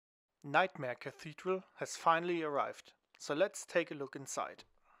Nightmare Cathedral has finally arrived, so let's take a look inside.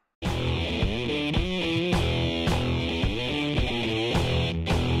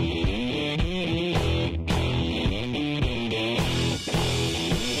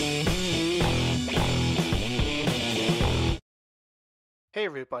 Hey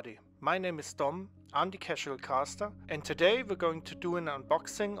everybody, my name is Dom, I'm the Casual Caster, and today we're going to do an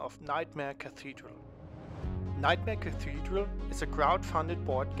unboxing of Nightmare Cathedral. Nightmare Cathedral is a crowd-funded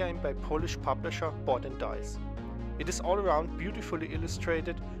board game by Polish publisher Board & Dice. It is all around beautifully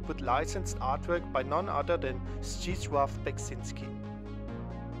illustrated with licensed artwork by none other than Zdzisław Beksiński.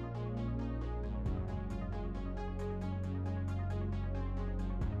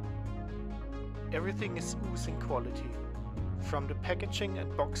 Everything is oozing quality, from the packaging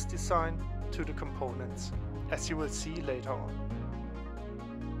and box design to the components, as you will see later on.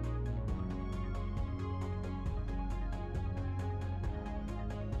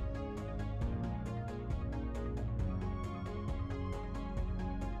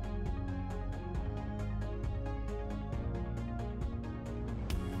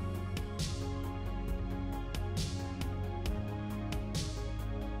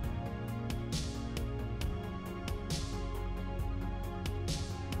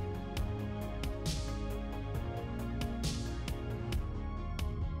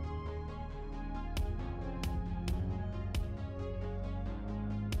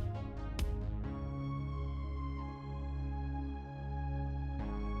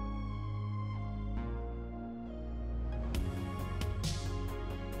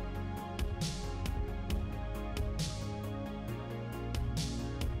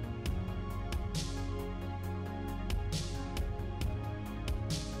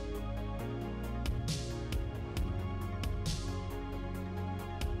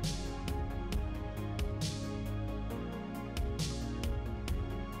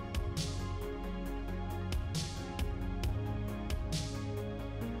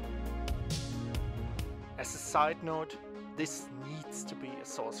 As a side note, this needs to be a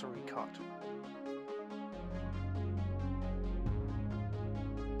sorcery card.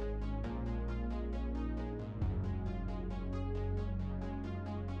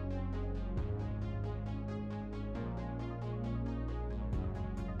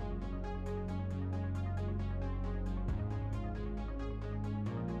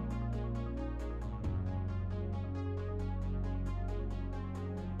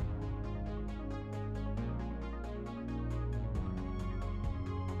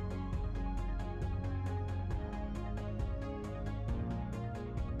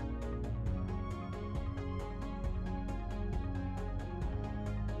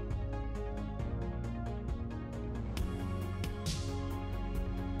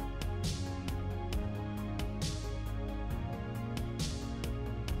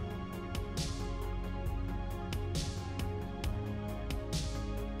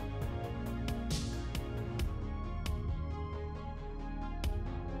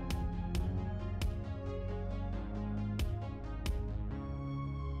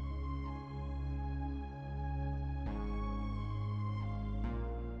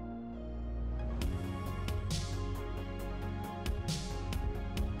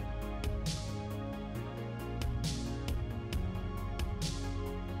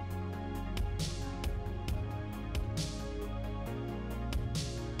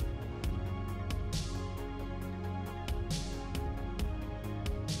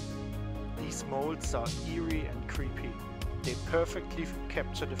 These molds are eerie and creepy. They perfectly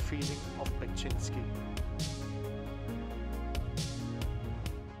capture the feeling of Beksiński.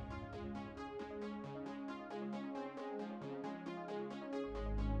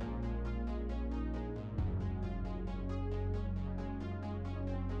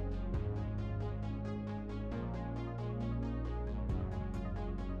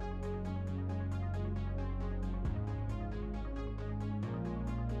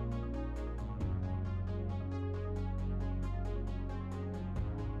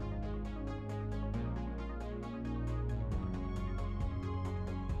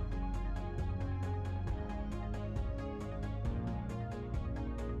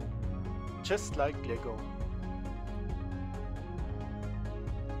 Just like Lego.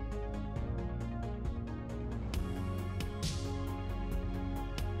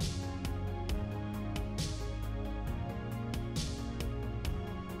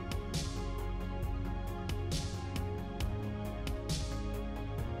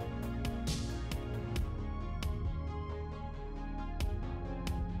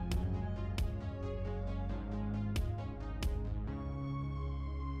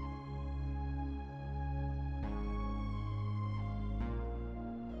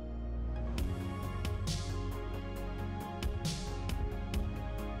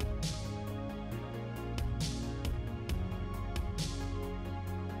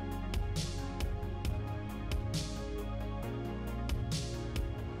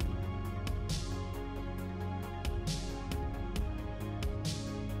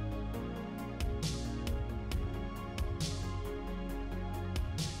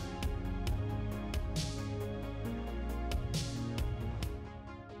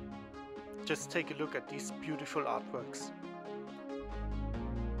 Just take a look at these beautiful artworks.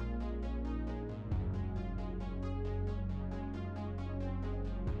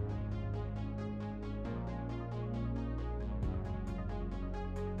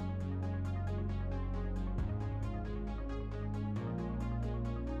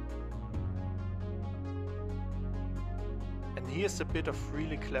 And here's a bit of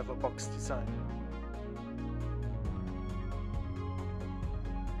really clever box design.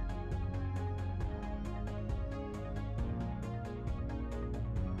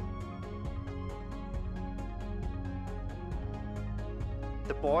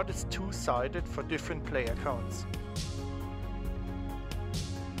 The board is two-sided for different player counts.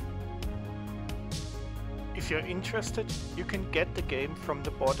 If you're interested, you can get the game from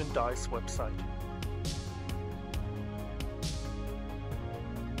the Board & Dice website.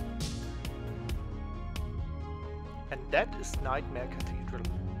 And that is Nightmare Cathedral.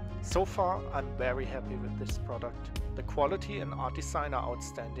 So far, I'm very happy with this product. The quality and art design are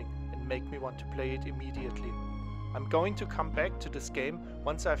outstanding and make me want to play it immediately. I'm going to come back to this game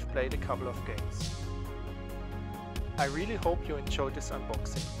once I've played a couple of games. I really hope you enjoyed this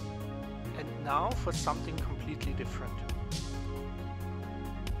unboxing. And now for something completely different.